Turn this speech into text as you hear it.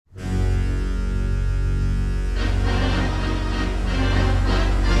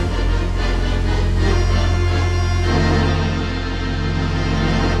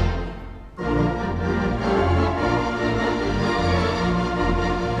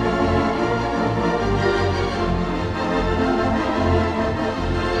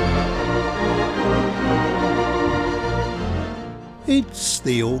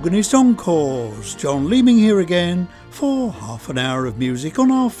the Organist Encores. John Leeming here again for half an hour of music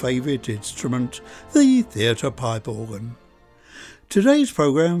on our favourite instrument, the theatre pipe organ. Today's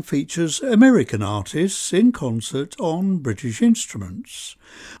programme features American artists in concert on British instruments.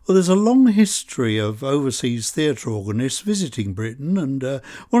 Well, there's a long history of overseas theatre organists visiting Britain, and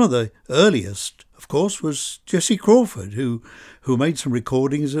one of the earliest, of course, was Jessie Crawford, who made some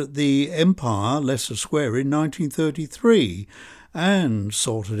recordings at the Empire, Leicester Square, in 1933, and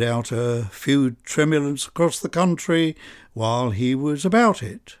sorted out a few tremulants across the country while he was about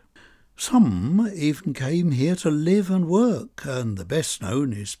it. Some even came here to live and work, and the best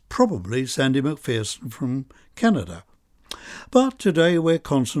known is probably Sandy McPherson from Canada. But today we're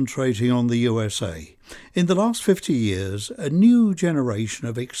concentrating on the USA. In the last 50 years, a new generation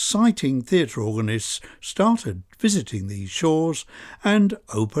of exciting theatre organists started visiting these shores and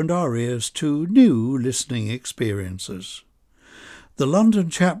opened our ears to new listening experiences. The London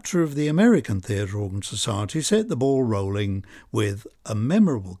chapter of the American Theatre Organ Society set the ball rolling with a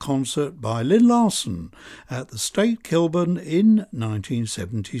memorable concert by Lynn Larson at the State Kilburn in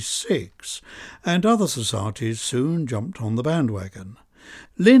 1976, and other societies soon jumped on the bandwagon.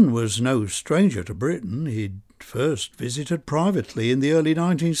 Lynn was no stranger to Britain. He'd first visited privately in the early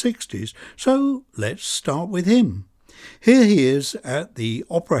 1960s, so let's start with him. Here he is at the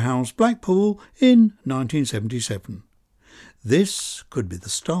Opera House, Blackpool in 1977. This could be the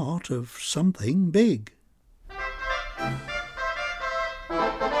start of something big.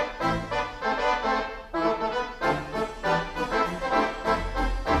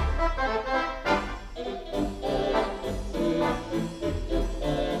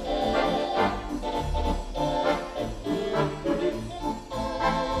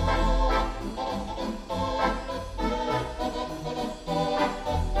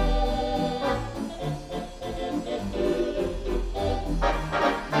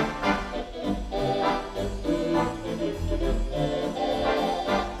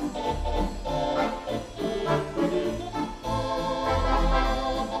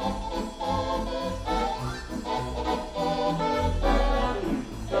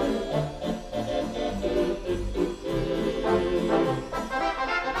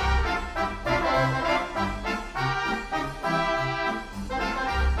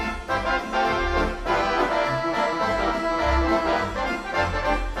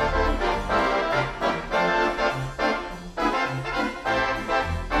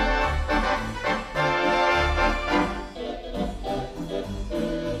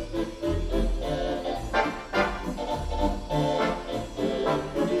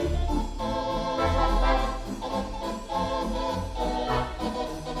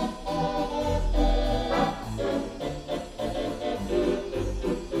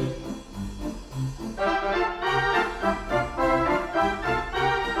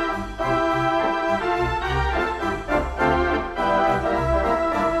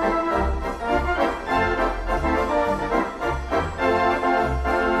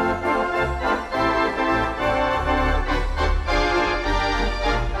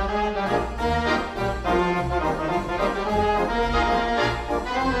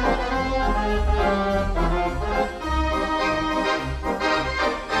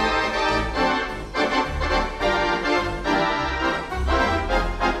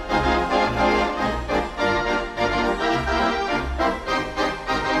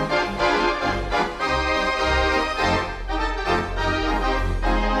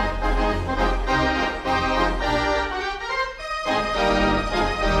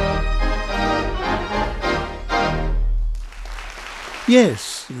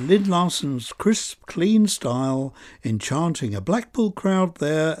 Yes, Lynn Larson's crisp, clean style enchanting a Blackpool crowd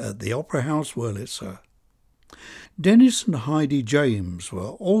there at the Opera House, Wurlitzer. Dennis and Heidi James were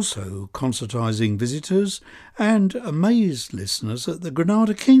also concertising visitors and amazed listeners at the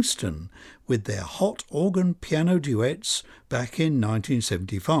Granada Kingston with their hot organ piano duets back in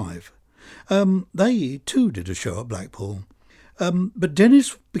 1975. They too did a show at Blackpool. But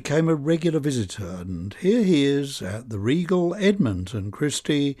Dennis became a regular visitor, and here he is at the Regal Edmonton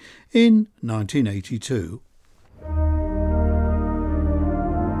Christie in 1982.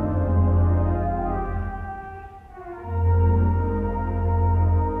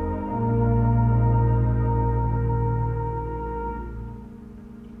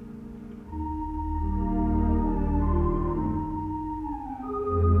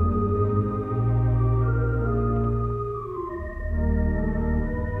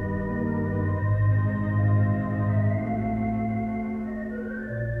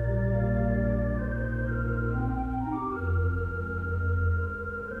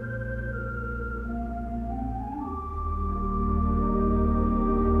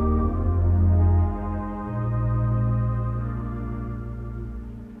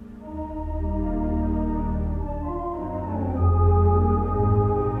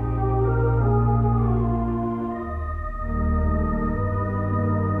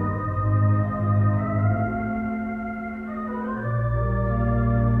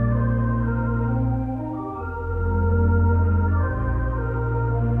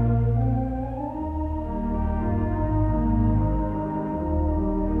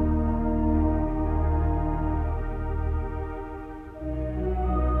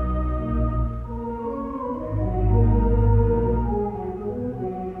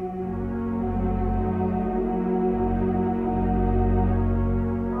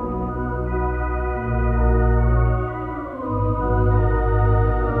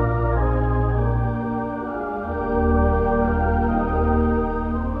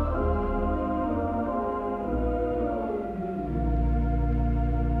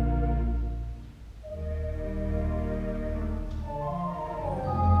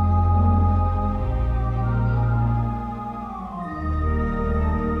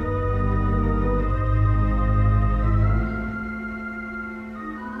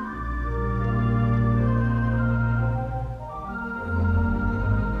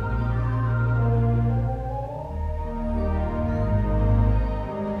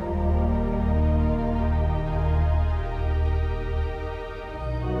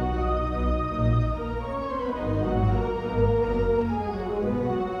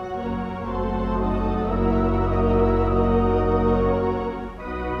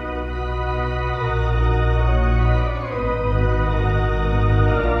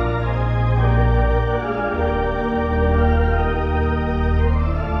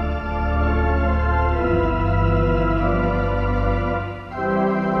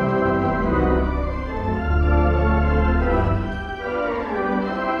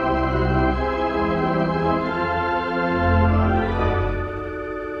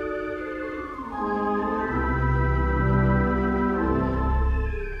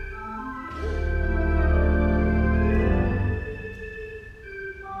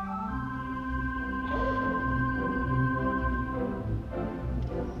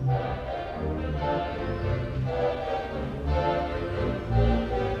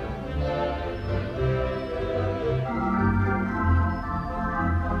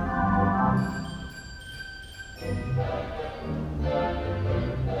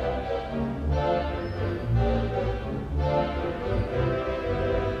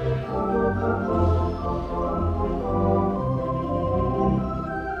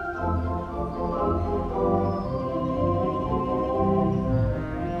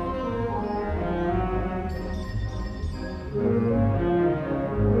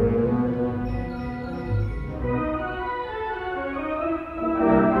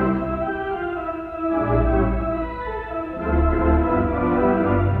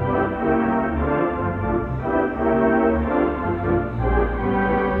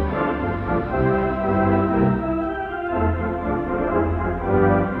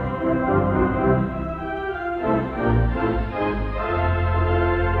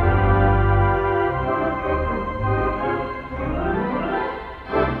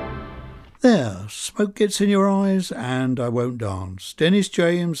 Smoke Gets in Your Eyes and I Won't Dance. Dennis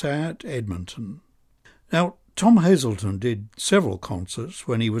James at Edmonton. Now, Tom Hazelton did several concerts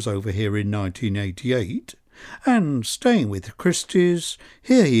when he was over here in 1988, and staying with the Christies,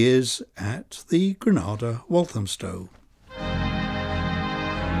 here he is at the Granada Walthamstow.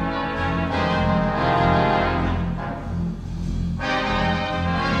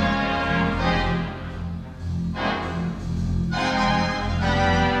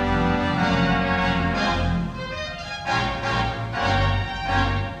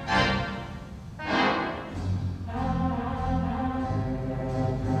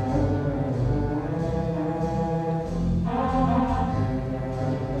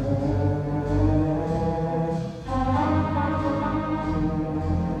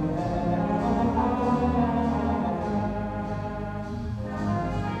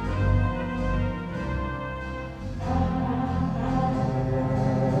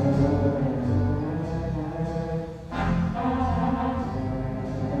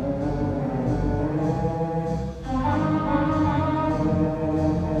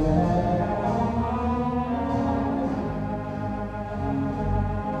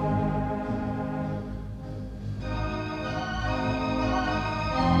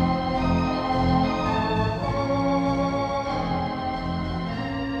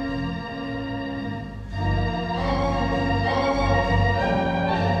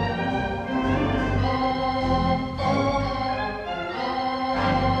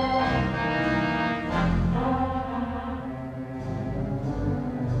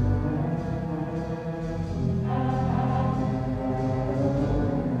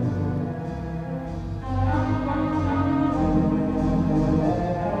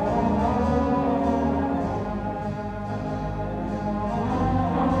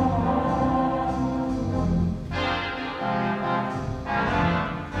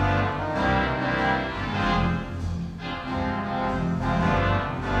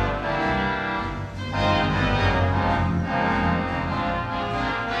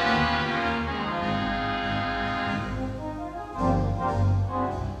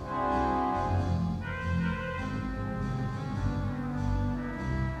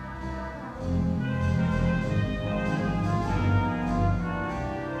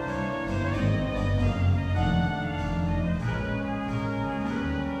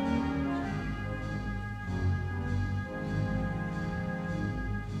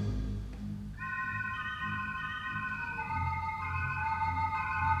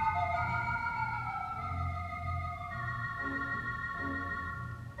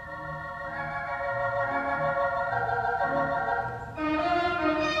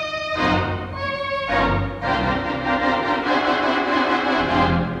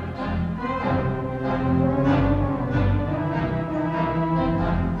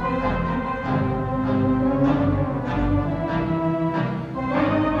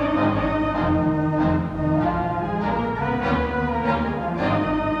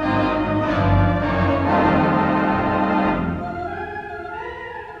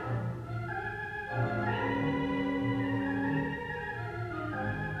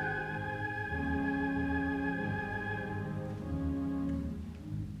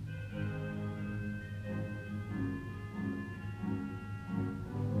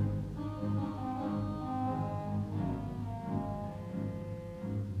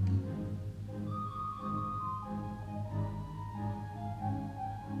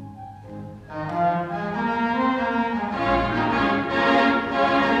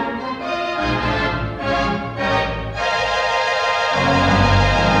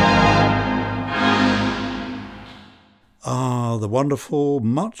 The wonderful,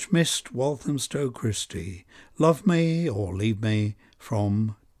 much-missed Walthamstow Christie, Love Me or Leave Me,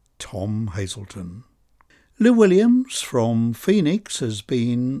 from Tom Hazelton. Lou Williams from Phoenix has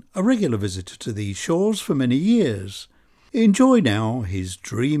been a regular visitor to these shores for many years. Enjoy now his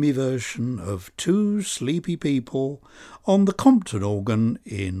dreamy version of Two Sleepy People on the Compton organ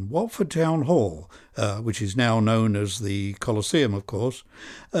in Watford Town Hall, which is now known as the Coliseum, of course,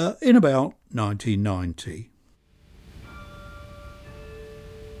 in about 1990.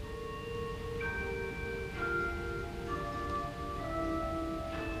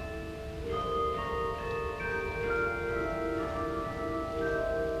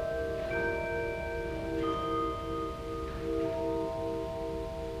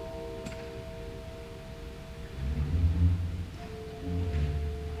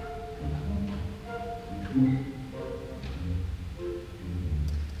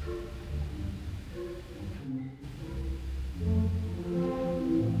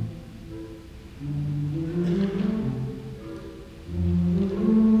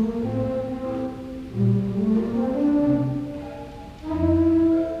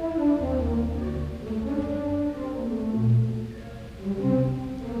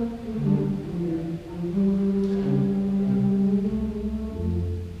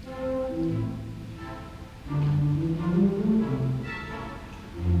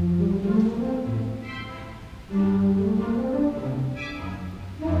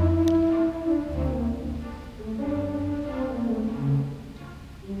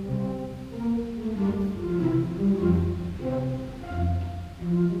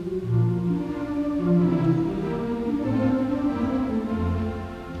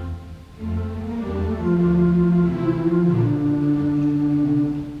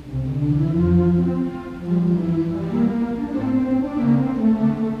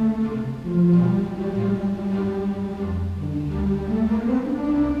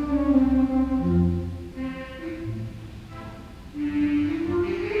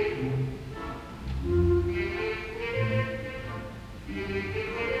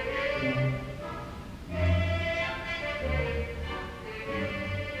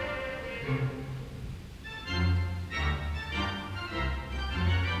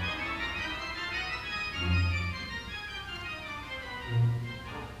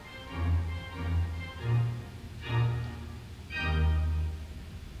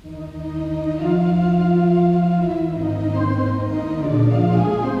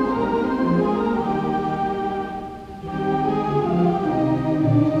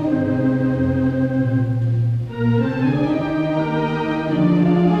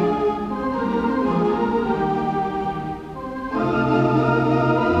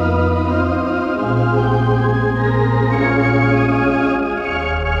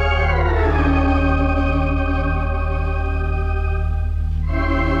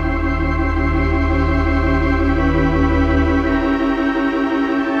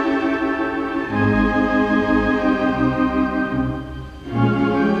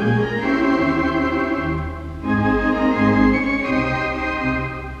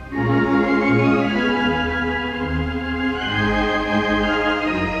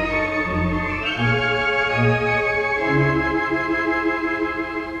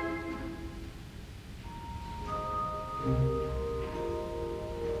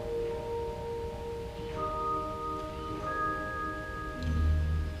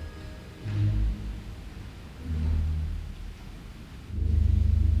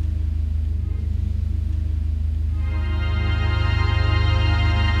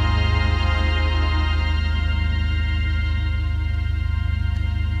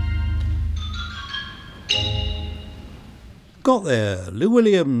 Got there, Lou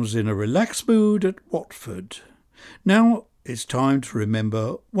Williams in a relaxed mood at Watford. Now it's time to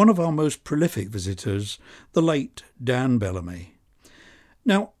remember one of our most prolific visitors, the late Dan Bellamy.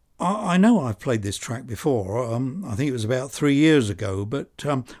 Now, I know I've played this track before, I think it was about 3 years ago, but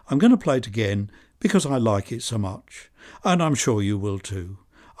I'm going to play it again because I like it so much, and I'm sure you will too.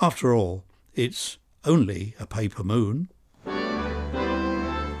 After all, it's only a paper moon.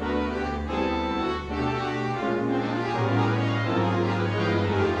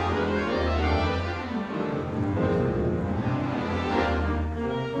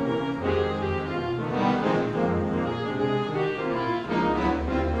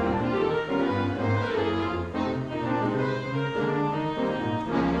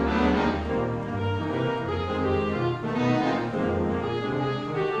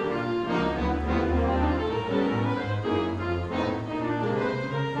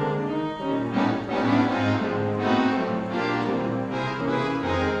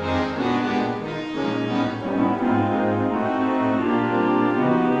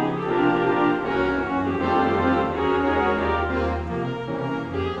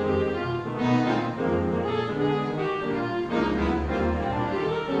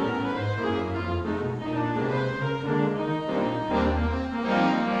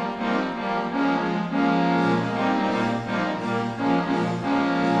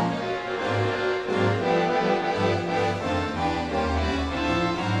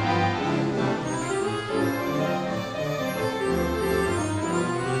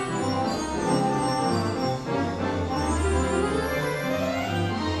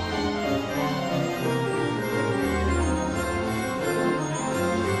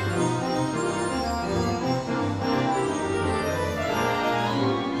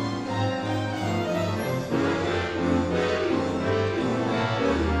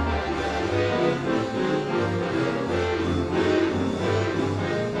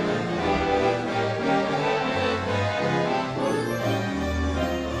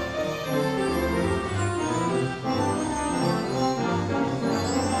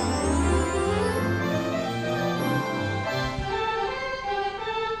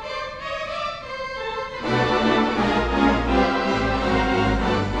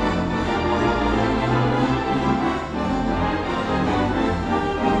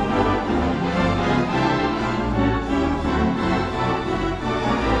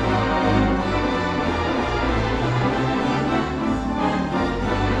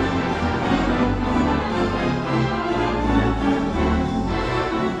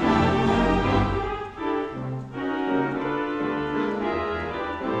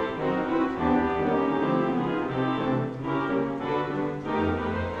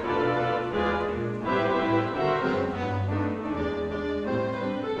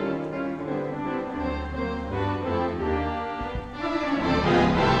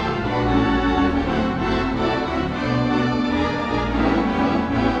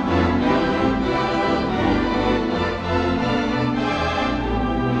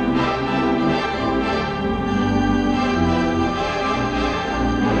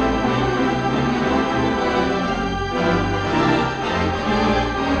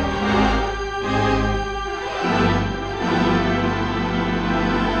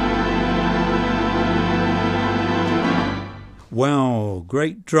 Wow,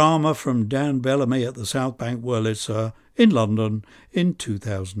 great drama from Dan Bellamy at the South Bank Wurlitzer in London in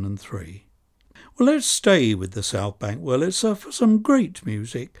 2003. Well, let's stay with the South Bank Wurlitzer for some great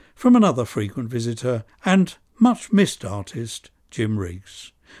music from another frequent visitor and much missed artist, Jim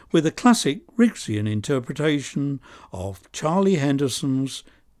Riggs, with a classic Riggsian interpretation of Charlie Henderson's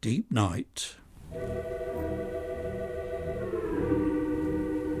Deep Night.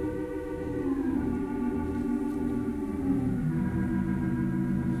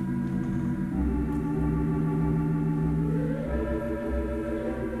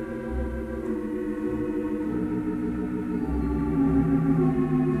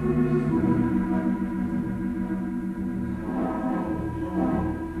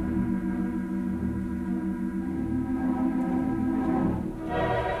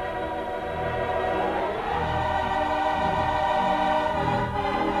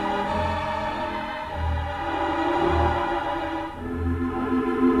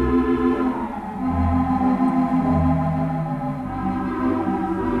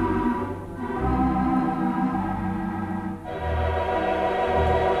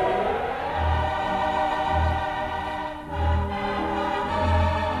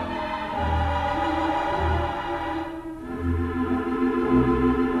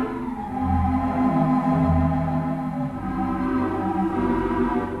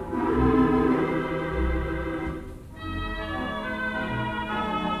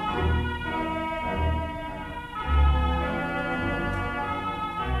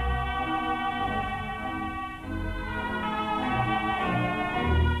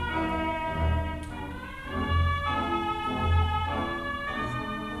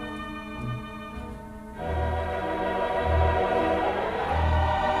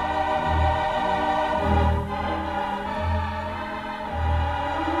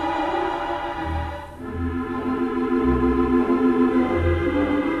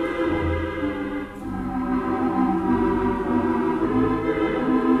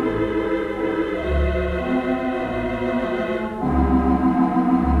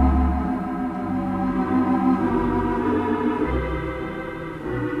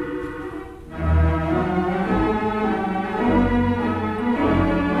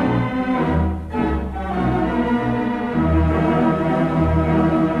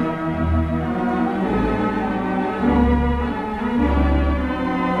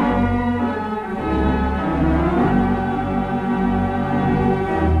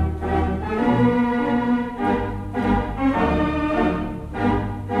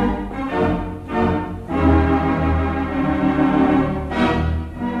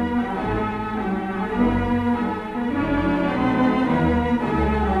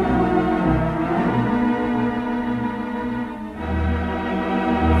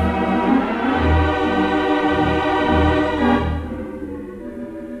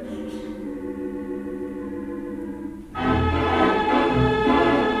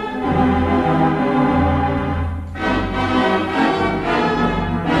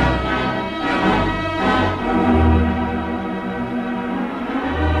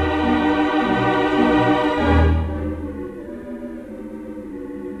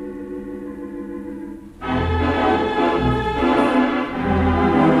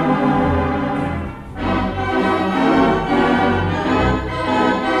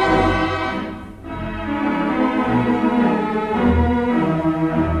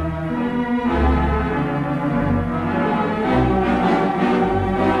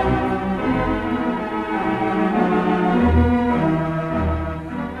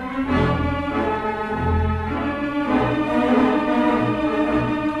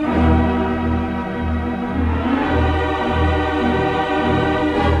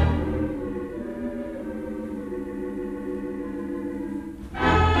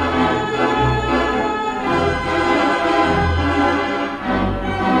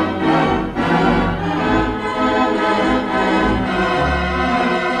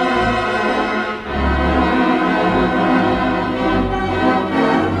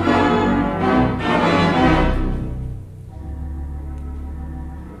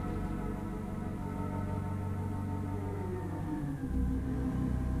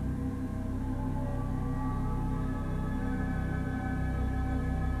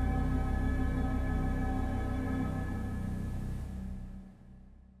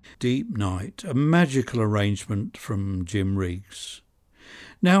 Deep Night, a magical arrangement from Jim Riggs.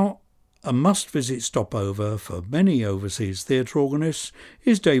 Now, a must-visit stopover for many overseas theatre organists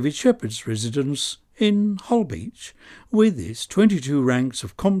is David Shepherd's residence in Holbeach, with its 22 ranks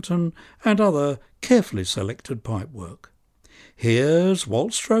of Compton and other carefully selected pipework. Here's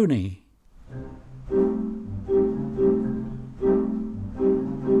Walt Stroney.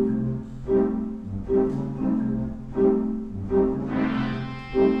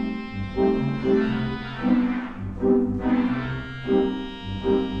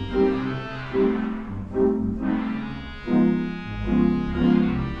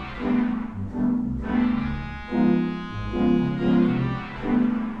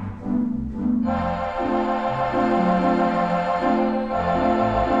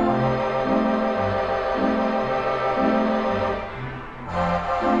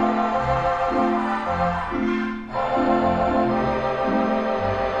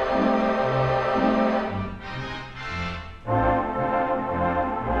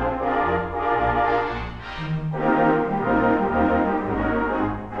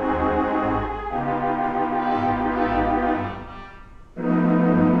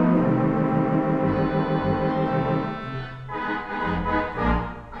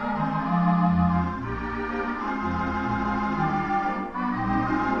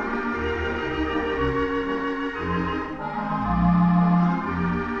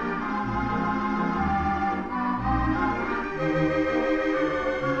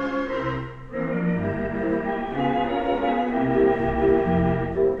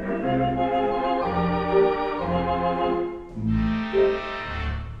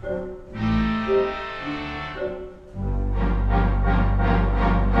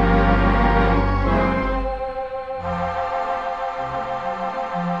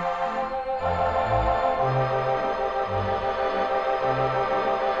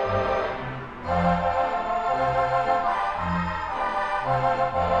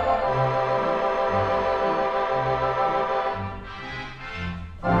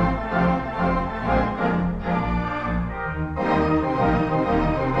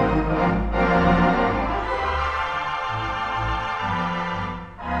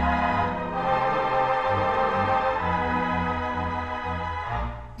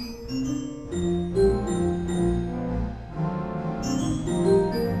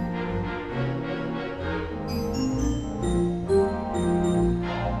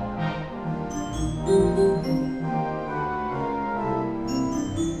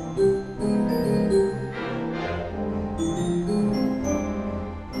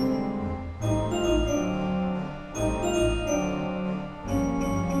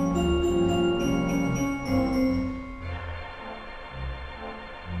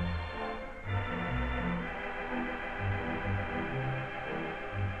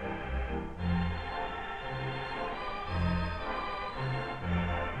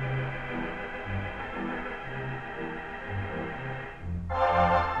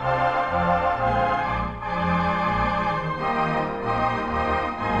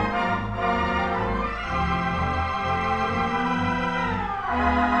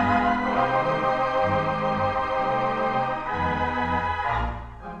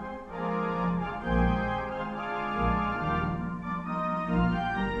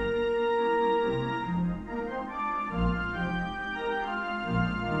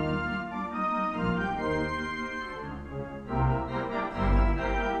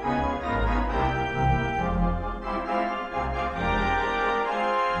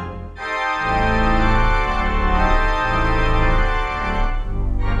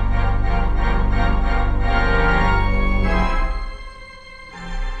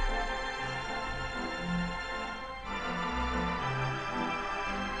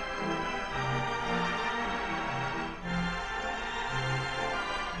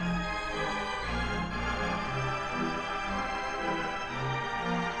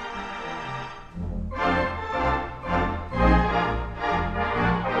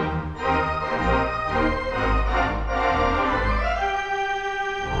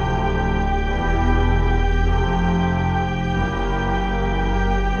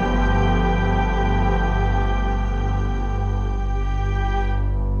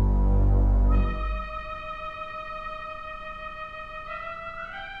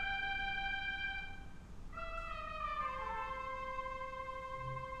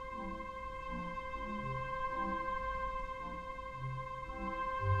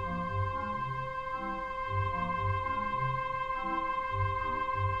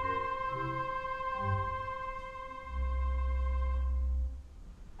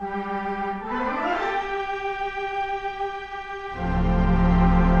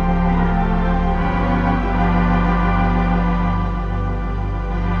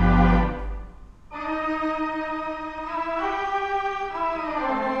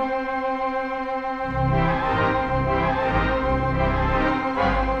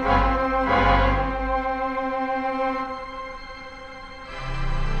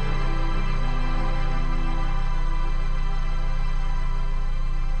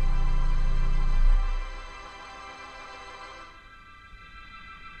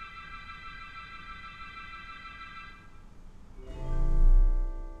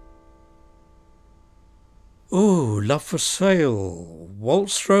 Oh, Love for Sale, Walt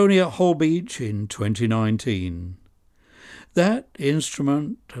Stroney at Holbeach in 2019. That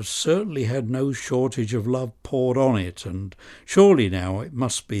instrument has certainly had no shortage of love poured on it, and surely now it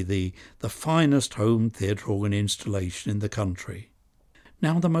must be the finest home theatre organ installation in the country.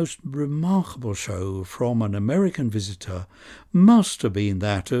 Now, the most remarkable show from an American visitor must have been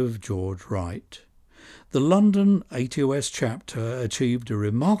that of George Wright. The London ATOS chapter achieved a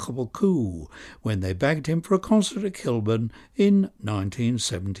remarkable coup when they bagged him for a concert at Kilburn in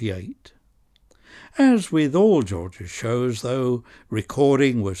 1978. As with all George's shows, though,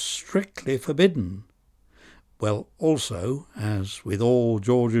 recording was strictly forbidden. Well, also, as with all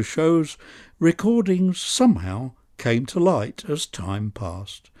George's shows, recordings somehow came to light as time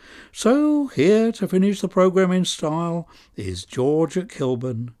passed. So here to finish the programme in style is George at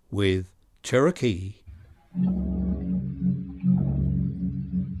Kilburn with Cherokee.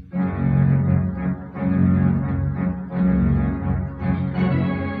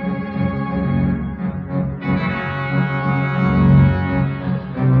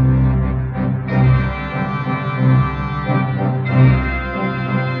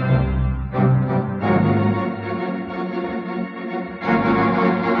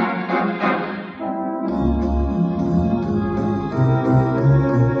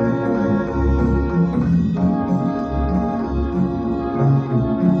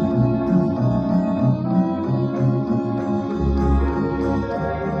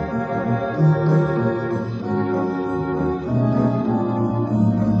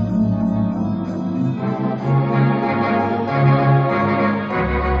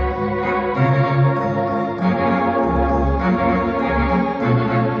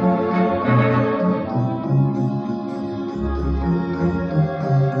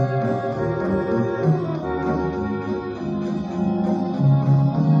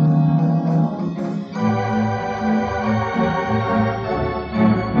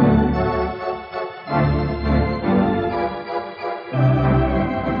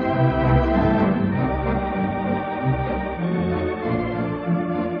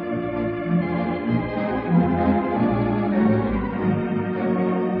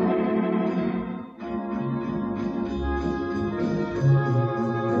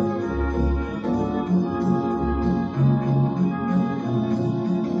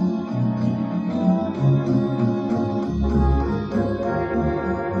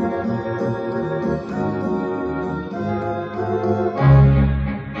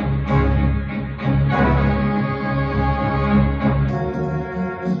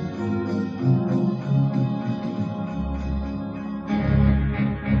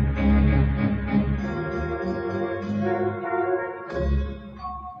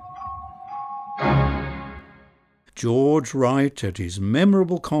 George Wright at his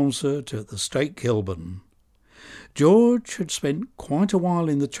memorable concert at the State Kilburn. George had spent quite a while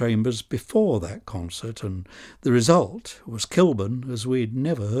in the chambers before that concert, and the result was Kilburn as we'd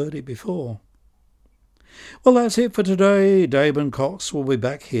never heard it before. Well, that's it for today. Damon Cox will be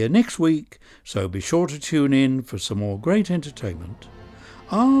back here next week, so be sure to tune in for some more great entertainment.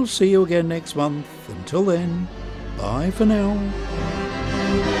 I'll see you again next month. Until then, bye for now.